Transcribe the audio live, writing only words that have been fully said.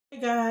Hey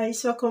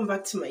guys, welcome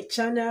back to my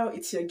channel.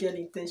 It's your girl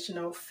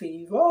Intentional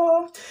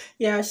Favor.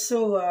 Yeah,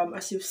 so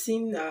as you've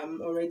seen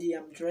already,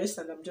 I'm dressed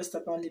and I'm just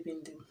about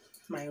leaving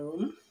my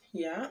room.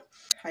 Yeah,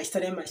 I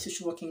started my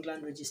social work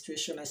England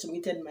registration. I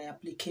submitted my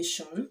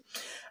application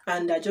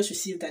and I just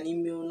received an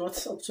email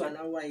not up to an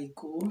hour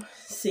ago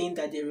saying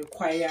that they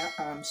require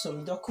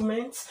some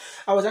documents.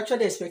 I was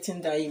actually expecting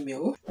that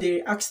email.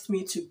 They asked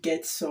me to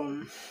get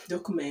some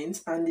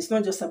documents, and it's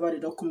not just about the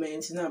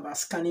documents, it's not about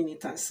scanning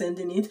it and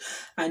sending it.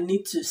 I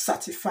need to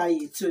certify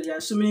it. So there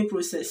are so many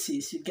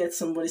processes. You get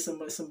somebody, so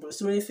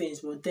many things,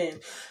 but then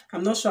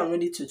I'm not sure I'm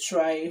ready to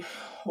try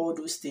all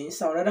those things.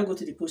 So I'd rather go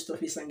to the post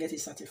office and get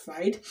it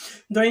certified.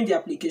 During the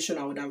application,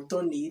 I would have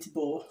done it,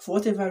 but for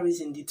whatever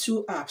reason, the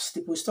two apps,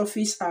 the post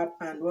office app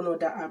and one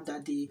other app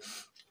that they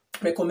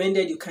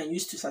recommended you can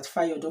use to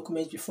certify your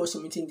documents before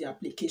submitting the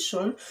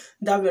application,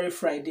 that very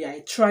Friday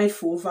I tried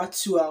for over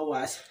 2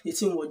 hours. The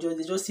thing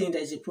was just saying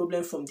there is a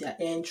problem from their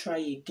end, try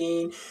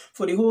again.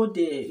 For the whole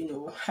day,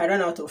 I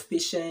ran out of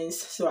patience,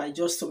 so I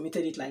just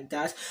submitted it like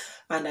that.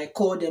 And I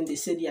called them. They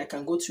said, yeah, I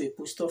can go to a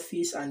post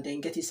office and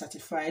then get it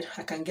certified.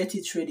 I can get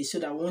it ready so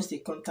that once they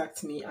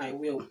contact me, I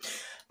will.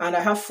 And I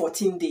have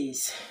 14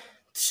 days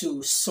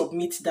to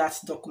submit that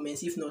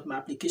document. If not, my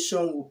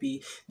application will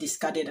be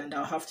discarded and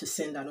I'll have to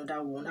send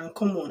another one. And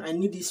come on, I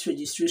need this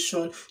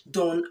registration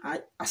done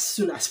as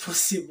soon as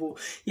possible.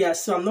 Yeah,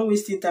 so I'm not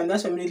wasting time.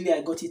 That's why immediately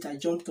I got it, I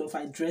jumped off,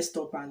 I dressed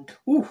up, and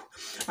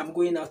I'm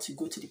going out to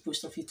go to the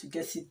post office to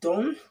get it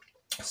done.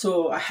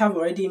 So I have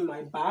already in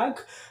my bag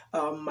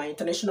my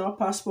international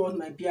passport,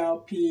 my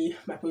BRP,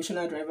 my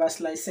provisional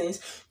driver's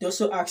license. They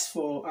also asked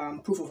for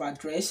proof of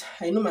address.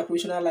 I know my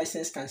provisional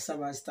license can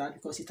serve as that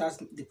because it has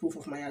the proof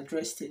of my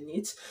address in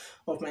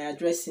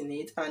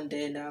it, and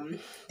then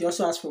they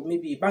also asked for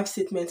maybe bank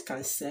statement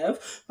can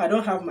serve. I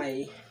don't have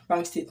my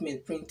bank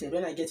statement printed.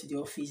 When I get to the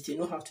office, they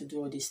know how to do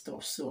all this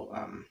stuff, so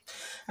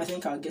I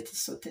think I'll get it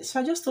sorted. So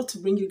I just thought to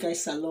bring you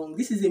guys along.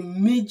 This is a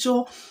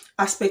major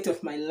aspect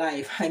of my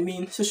life. I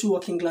mean, social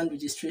work England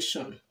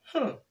registration.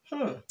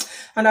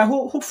 And I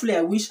hopefully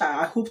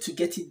I hope to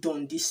get it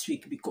done this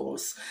week,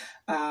 because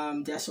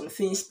there are some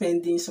things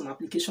pending, some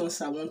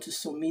applications I want to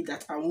submit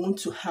that I want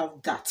to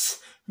have that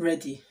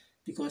ready,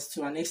 because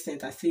to an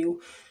extent I feel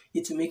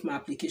it will make my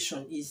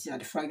application easier,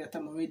 the fact that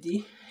I'm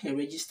already a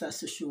registered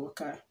social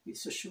worker with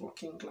Social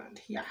Work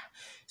England. Yeah,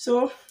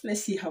 so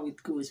let's see how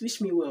it goes.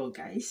 Wish me well,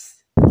 guys.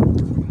 You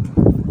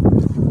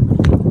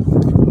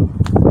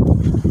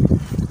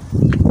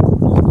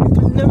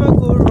can never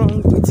go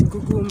wrong with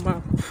Google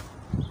Map.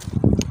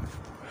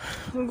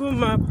 Google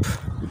Map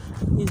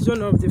is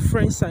one of the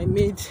friends I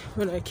made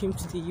when I came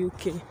to the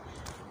UK.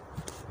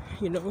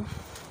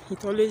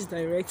 It always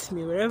directs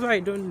me wherever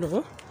I don't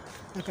know.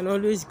 I can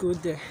always go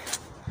there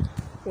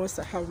once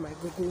I have my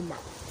Google Map.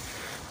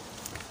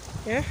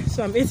 Yeah,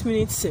 so I'm 8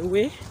 minutes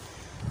away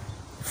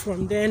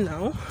from there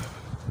now.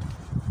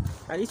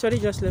 I literally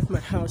just left my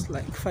house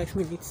like 5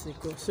 minutes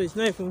ago, so it's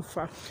not even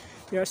far.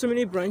 There are so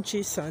many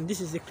branches, and this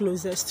is the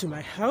closest to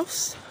my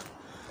house,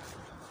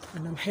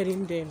 and I'm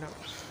heading there now.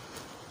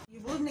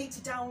 You will need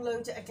to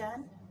download it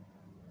again.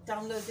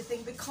 Download the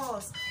thing,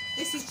 because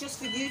this is just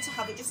for you to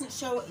have. It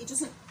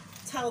doesn't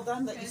tell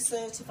them that you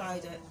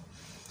certified it.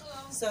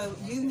 So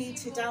you need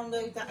to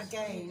download that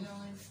again,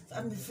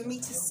 and for me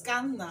to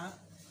scan that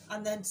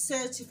and then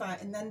certify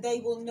it, and then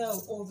they will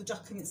know all the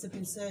documents have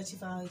been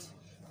certified.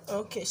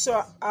 Okay,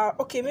 so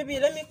maybe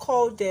let me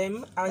call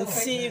them and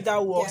see if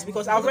that works,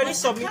 because I've already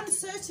submitted. I can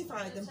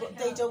certify them, but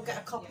they don't get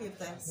a copy of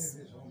this.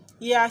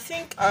 Yeah, I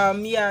think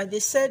they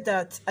said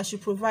that I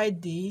should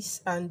provide this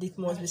and it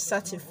must be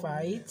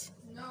certified.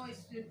 No,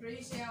 it's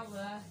pretty out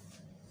there.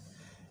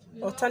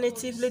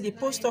 Alternatively, the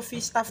post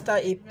office offer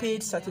a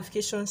paid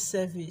certification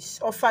service.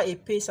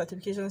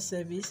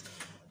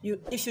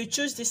 If you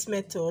choose this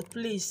method,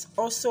 please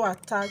also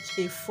attach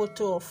a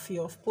photo of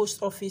your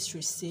post office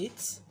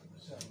receipt.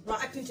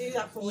 Right, I can do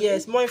that for you.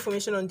 Yes, more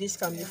information on this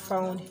can be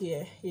found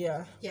here.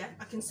 Yeah,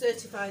 I can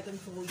certify them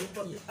for you,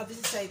 but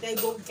obviously say they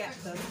won't get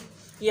them.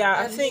 Yeah,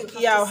 I think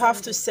I'll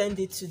have to send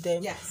it to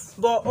them. Yes.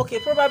 But okay,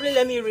 probably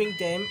let me ring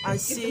them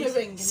and see. Them a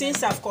ring,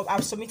 since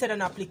I've submitted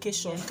an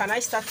application, can I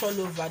start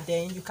all over?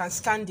 Then you can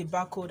scan the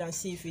barcode and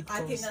see if it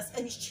comes. I think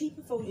and it's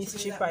cheaper for you.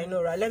 It's cheaper, I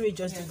know, right? Let me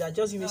just do that.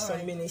 Just give me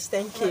some minutes.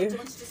 Thank you. Do you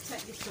want to just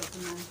take this up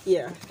now?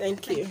 Yeah,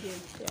 thank you.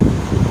 Yeah.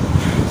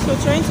 So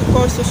trying to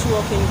call Social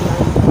Work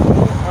England.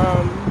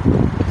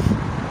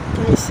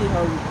 Let me see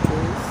how it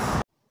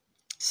goes.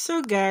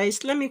 So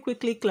guys, let me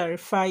quickly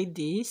clarify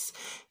this.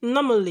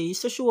 Normally,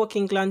 Social Work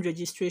England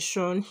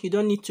registration, you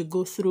don't need to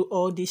go through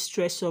all this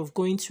stress of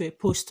going to a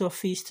post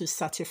office to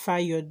certify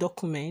your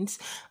documents.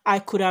 I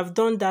could have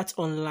done that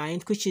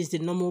online, which is the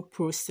normal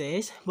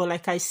process. But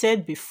like I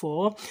said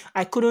before,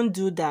 I couldn't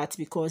do that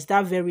because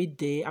that very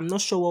day, I'm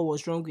not sure what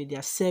was wrong with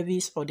their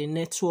service or the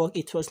network.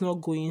 It was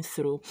not going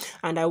through.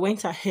 And I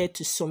went ahead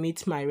to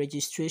submit my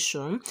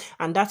registration.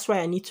 And that's why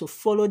I need to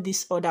follow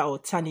this other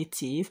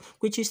alternative,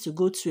 which is to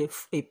go to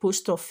a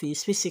post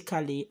office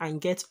physically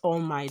and get all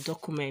my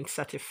documents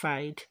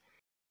certified.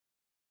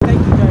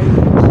 Thank you very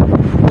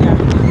much.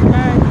 Yeah.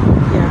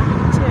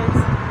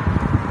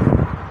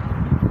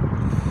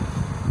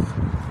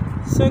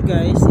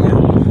 guys. Yeah,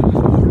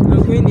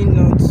 I'm going in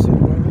now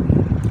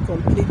to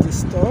complete the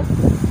stuff.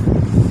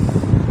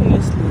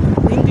 Honestly,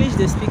 the English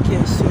they speak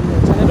here is so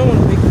much, and I don't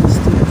want to make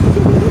mistakes.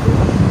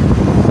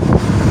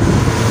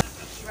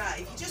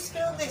 Right, if you just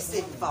fill this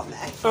in for me.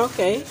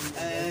 Okay.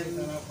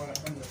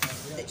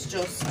 It's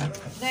just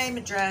name,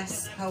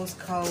 address,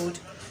 postcode,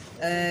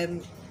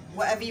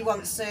 whatever you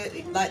want,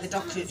 like the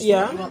documents,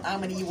 Yeah. what you want, how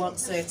many you want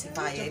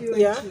certifying,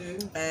 Yeah.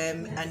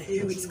 and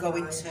who it's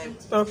going to.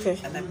 Okay.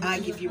 And then I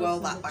give you all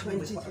that back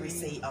with a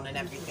receipt on and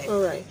everything.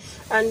 All right.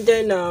 And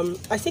then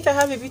I think I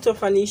have a bit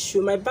of an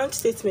issue. My bank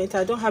statement,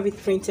 I don't have it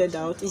printed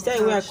out. Is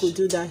there a way I could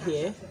do that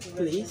here,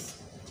 please?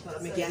 Well,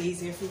 that make it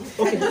easier for you.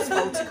 Okay, just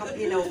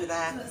photocopying over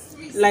there.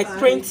 Like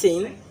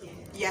printing?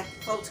 Yeah,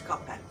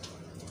 photocopy.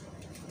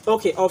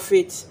 Okay, of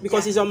it,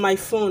 because Yeah. it's on my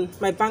phone,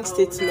 my bank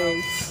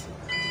statement.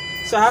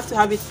 So I have to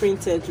have it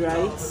printed,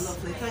 right?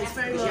 Lovely, thanks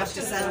very much. You have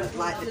to send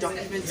like the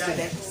documents with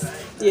it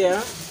Yeah.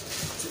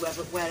 to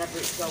wherever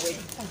it's going.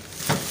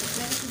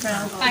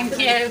 Thank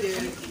you.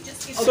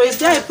 So is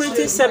there a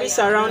printing service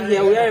around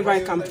here wherever I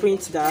can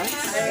print that?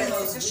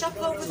 There's a shop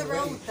over the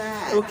road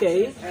there.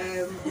 Okay.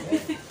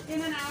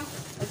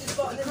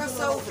 Cross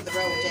over the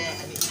road there,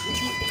 and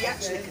you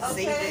actually can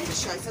see it.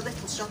 Just show it's a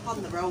little shop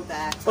on the road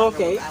there.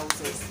 Okay. Road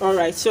houses. All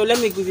right. So let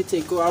me give it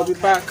a go. I'll be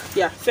back.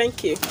 Yeah.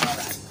 Thank you. All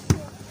right.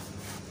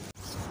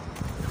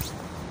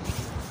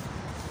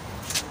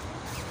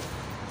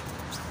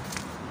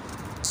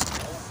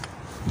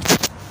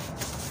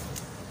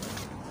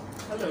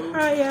 Hello.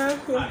 Hiya.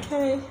 You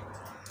okay?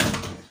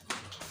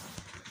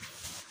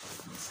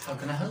 How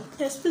can I help?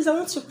 Yes, please. I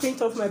want to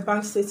print off my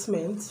bank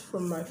statement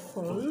from my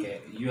phone.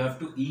 Okay, you have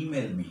to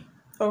email me.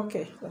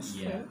 Okay, that's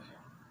Yeah. fine.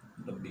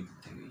 The big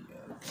three.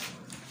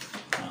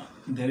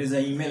 There is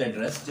an email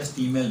address. Just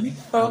email me.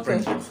 I'll Okay.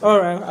 print it for All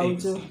you. right. I'll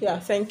Take do. it. Yeah.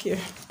 Thank you.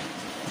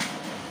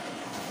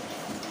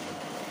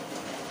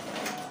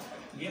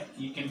 Yeah,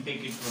 you can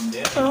take it from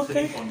there.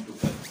 Okay.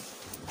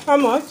 3.25. How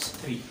much?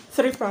 3.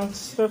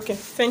 £3. Okay,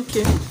 thank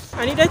you.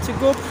 I needed to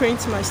go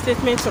print my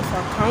statement of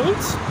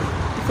account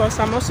because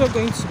I'm also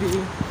going to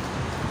be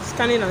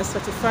scanning and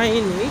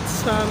certifying it.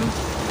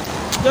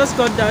 Just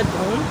got that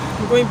done.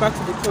 I'm going back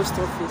to the post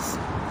office.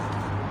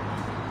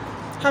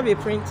 Have a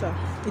printer.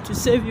 It will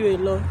save you a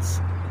lot.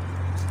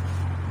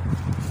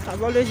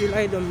 I've always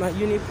relied on my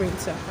uni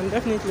printer, and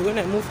definitely when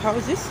I move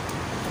houses,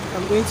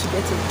 I'm going to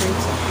get a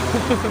printer.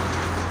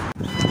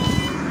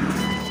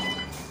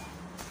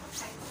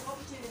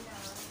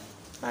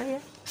 Are you?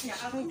 Yeah,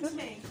 I'll come to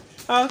me.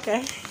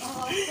 Okay.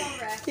 Oh,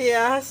 sorry.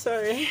 Yeah,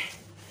 sorry.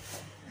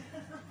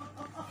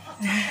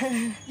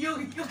 You'll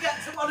get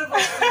to one of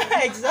us.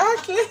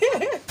 Exactly.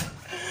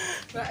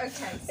 Right,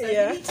 okay. So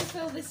Yeah. you need to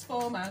fill this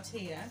form out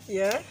here,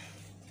 Yeah.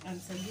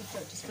 and so you've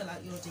got to just fill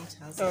out your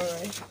details. All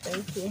right.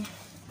 Thank you.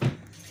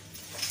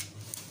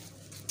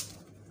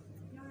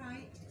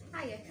 Alright.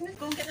 Hiya, can I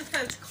go and get the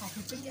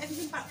photocopy? Bring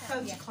everything back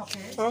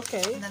photocopied,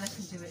 Okay. and then I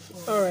can do it for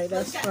you. All right.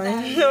 That's We'll get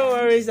fine. there. No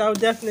worries. I'll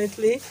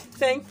definitely.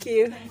 Thank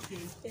you. Thank you.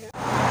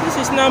 This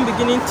is now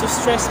beginning to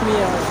stress me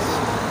out.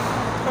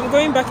 I'm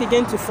going back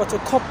again to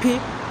photocopy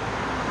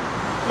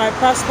my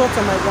passport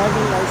and my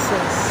driving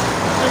license.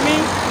 I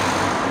mean,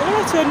 they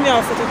never told me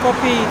I'll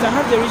photocopy it. I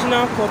have the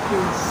original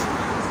copies.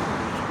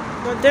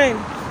 But then,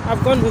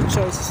 I've got no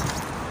choice.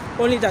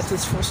 Only that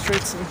is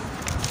frustrating.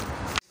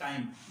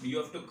 Time. You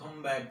have to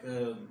come back.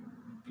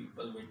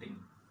 People waiting.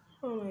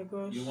 Oh my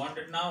gosh. You want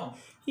it now?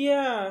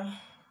 Yeah.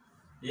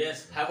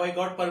 Yes. Have I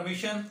got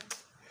permission?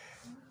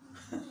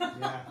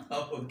 Yeah.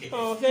 Okay.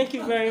 Oh, thank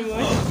you very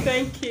much.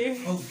 Thank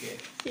you. Okay.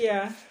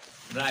 Yeah.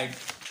 Right.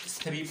 It's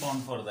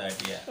 £3 for that.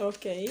 Yeah.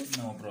 Okay.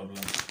 No problem.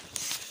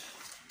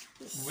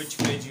 Which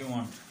page you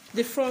want?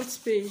 The front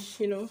page,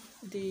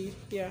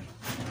 yeah.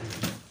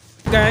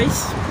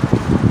 Guys,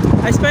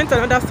 I spent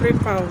another £3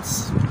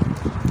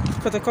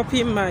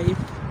 photocopying my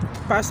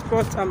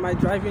passport and my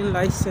driving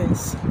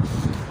license.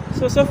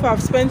 So far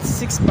I've spent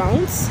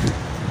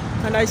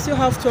 £6 and I still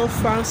have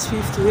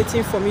 £12.50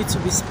 waiting for me to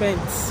be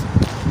spent.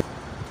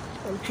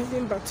 I'm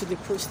heading back to the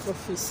post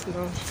office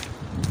now.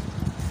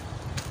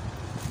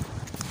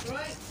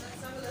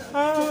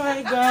 Oh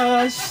my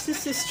gosh,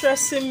 this is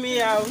stressing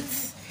me out.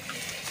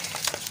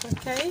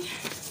 Okay.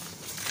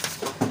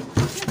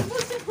 The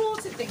most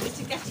important thing is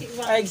to get it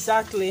right.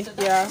 Exactly. So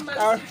Yeah. that's the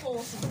most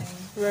important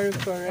thing. Very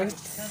correct.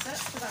 So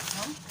that's for that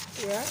one.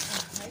 Yeah.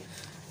 Okay.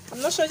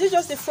 I'm not sure. Is it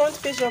just the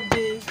front page of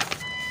the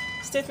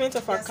statement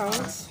of Yes,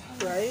 accounts,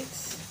 right?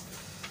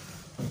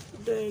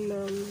 Then,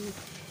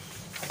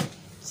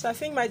 so I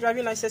think my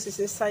driving license is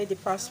inside the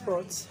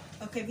passport.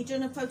 Okay, have you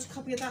done a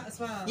photocopy of that as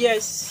well?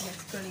 Yes.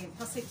 Yes, brilliant.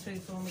 Pass it through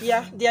for me.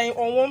 Yeah, they are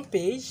on one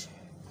page.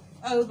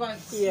 Oh, right.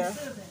 Yeah.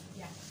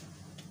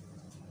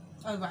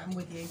 Oh, right, I'm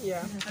with you.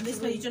 Yeah. And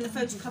this one, you've done a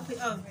photocopy?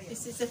 Oh,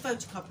 this is a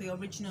photocopy,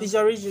 original. It's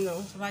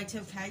original. Right,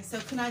 okay. So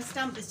can I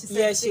stamp this to say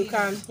Yes, you it's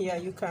can. Yeah,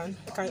 you can.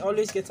 I can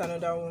always get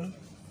another one.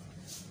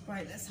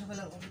 Right, let's have a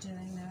look what we're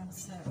doing now.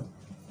 So,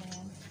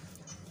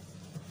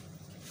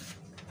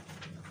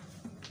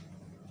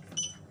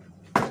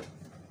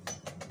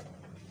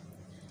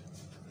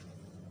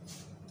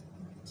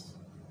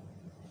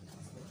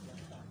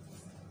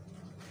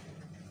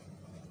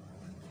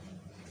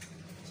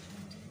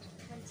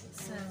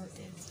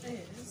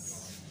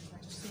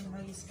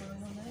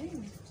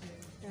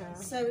 Yeah.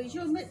 So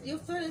your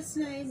first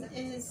name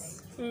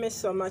is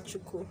Miss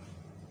Omachuku.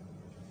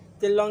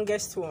 The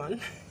longest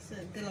one.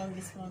 the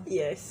longest one.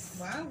 Yes.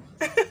 Wow.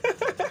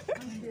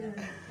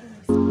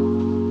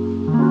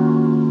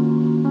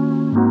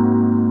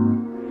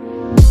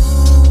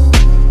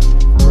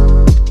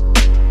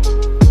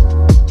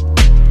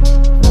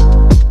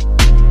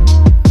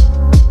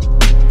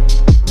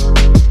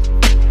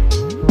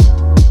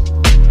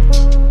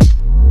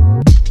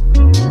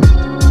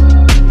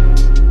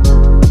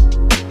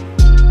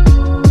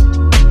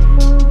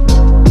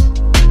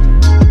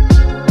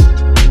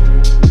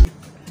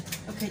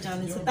 Okay,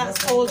 darling, so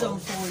that's all done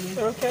for you.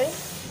 Okay.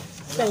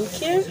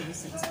 Thank you.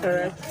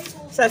 Alright.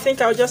 So I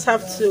think I'll just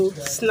have to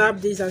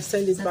snap this and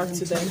send it back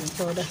to them.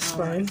 Oh, that's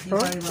fine.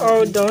 Oh,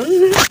 all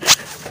done.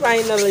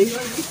 Finally.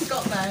 You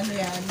got there in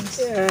the end.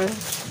 Yeah.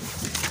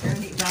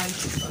 Getting it right.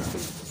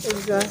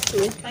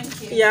 Exactly.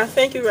 Thank you. Yeah,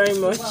 thank you very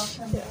much.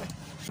 welcome. Yeah.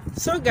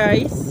 So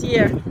guys,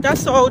 yeah,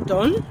 that's all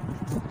done.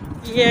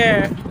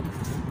 Yeah.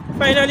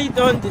 Finally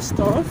done the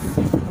stuff.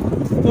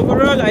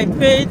 Overall I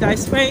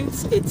spent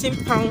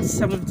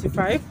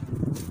 £18.75,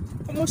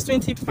 almost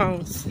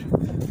 £20.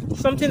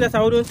 Something that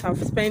I wouldn't have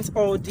spent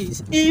all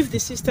this if the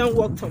system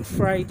worked on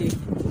Friday.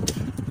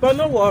 But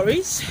no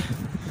worries.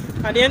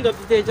 At the end of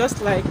the day,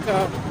 just like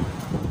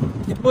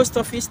the post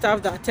office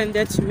staff that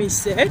attended to me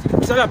said,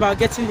 it's all about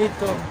getting it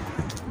done.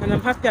 And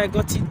I'm happy I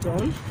got it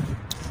done.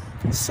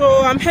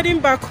 So I'm heading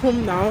back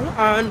home now,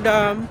 and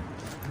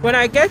when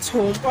I get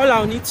home, all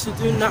I'll need to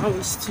do now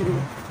is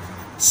to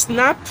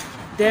snap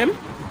them.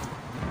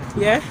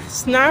 Yeah,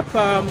 snap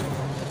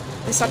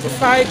the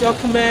certified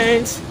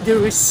documents, the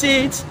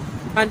receipt,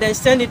 and then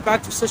send it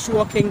back to Social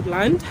Work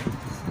England.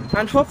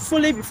 And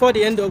hopefully before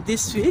the end of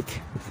this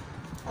week,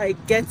 I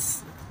get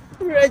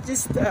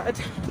registered.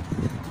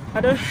 I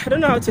don't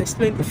know how to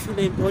explain the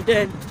feeling, but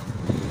then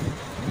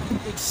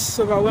it's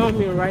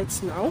overwhelming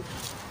right now.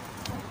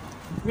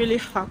 Really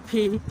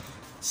happy,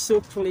 so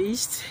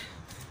pleased,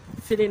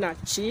 feeling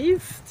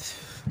achieved,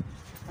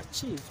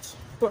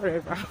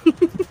 whatever.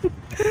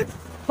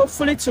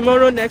 Hopefully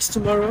tomorrow, next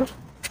tomorrow,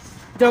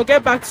 they'll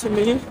get back to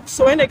me.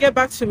 So when they get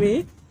back to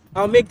me,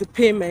 I'll make the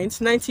payment,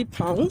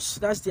 £90.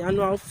 That's the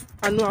annual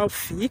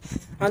fee,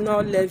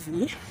 annual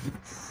levy,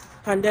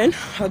 and then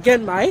I'll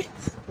get my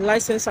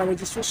license and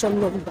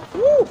registration number.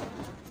 Woo!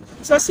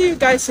 So I'll see you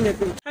guys in a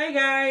bit. Hi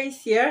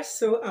guys, yeah,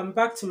 so I'm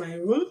back to my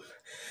room,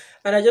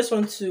 and I just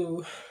want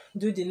to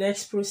do the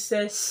next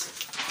process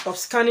of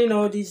scanning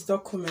all these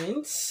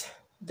documents,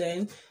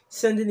 then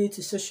sending it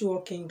to Social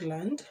Work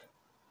England,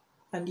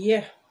 and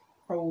yeah,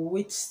 I will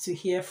wait to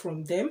hear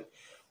from them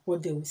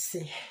what they will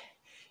say.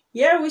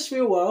 Yeah, wish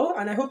me well,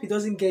 and I hope it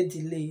doesn't get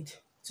delayed,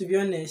 to be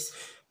honest,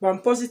 but I'm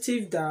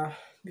positive that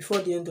before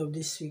the end of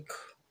this week,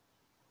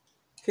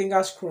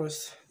 fingers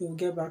crossed, they will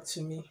get back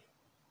to me.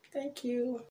 Thank you.